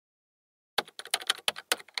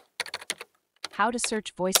How to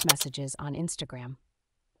search voice messages on Instagram.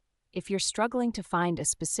 If you're struggling to find a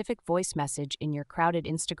specific voice message in your crowded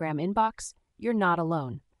Instagram inbox, you're not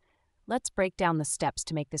alone. Let's break down the steps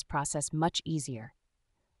to make this process much easier.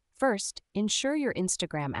 First, ensure your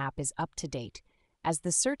Instagram app is up to date, as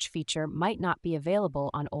the search feature might not be available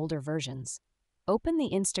on older versions. Open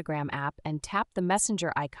the Instagram app and tap the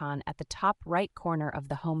messenger icon at the top right corner of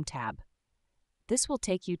the Home tab. This will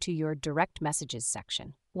take you to your Direct Messages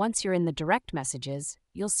section. Once you're in the Direct Messages,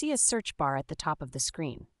 you'll see a search bar at the top of the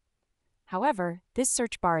screen. However, this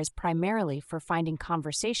search bar is primarily for finding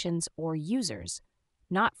conversations or users,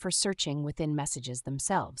 not for searching within messages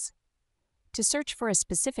themselves. To search for a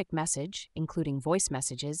specific message, including voice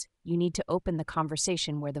messages, you need to open the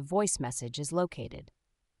conversation where the voice message is located.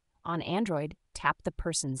 On Android, tap the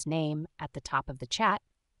person's name at the top of the chat,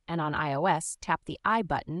 and on iOS, tap the I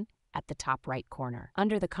button at the top right corner.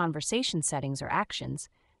 Under the conversation settings or actions,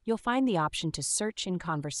 you'll find the option to search in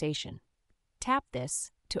conversation. Tap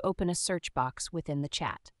this to open a search box within the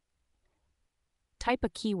chat. Type a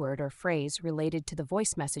keyword or phrase related to the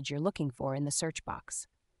voice message you're looking for in the search box.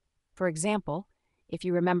 For example, if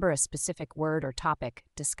you remember a specific word or topic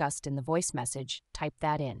discussed in the voice message, type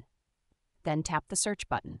that in. Then tap the search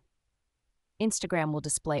button. Instagram will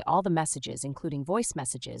display all the messages, including voice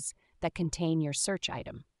messages, that contain your search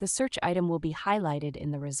item. The search item will be highlighted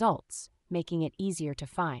in the results, making it easier to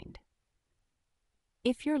find.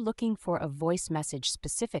 If you're looking for a voice message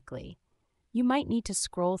specifically, you might need to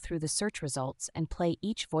scroll through the search results and play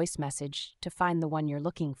each voice message to find the one you're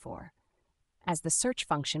looking for, as the search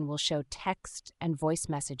function will show text and voice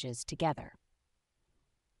messages together.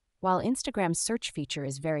 While Instagram's search feature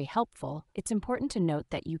is very helpful, it's important to note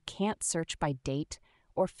that you can't search by date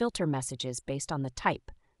or filter messages based on the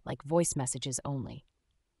type, like voice messages only.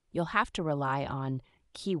 You'll have to rely on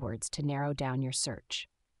keywords to narrow down your search.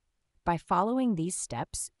 By following these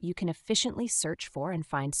steps, you can efficiently search for and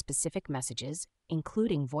find specific messages,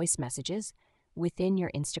 including voice messages, within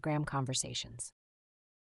your Instagram conversations.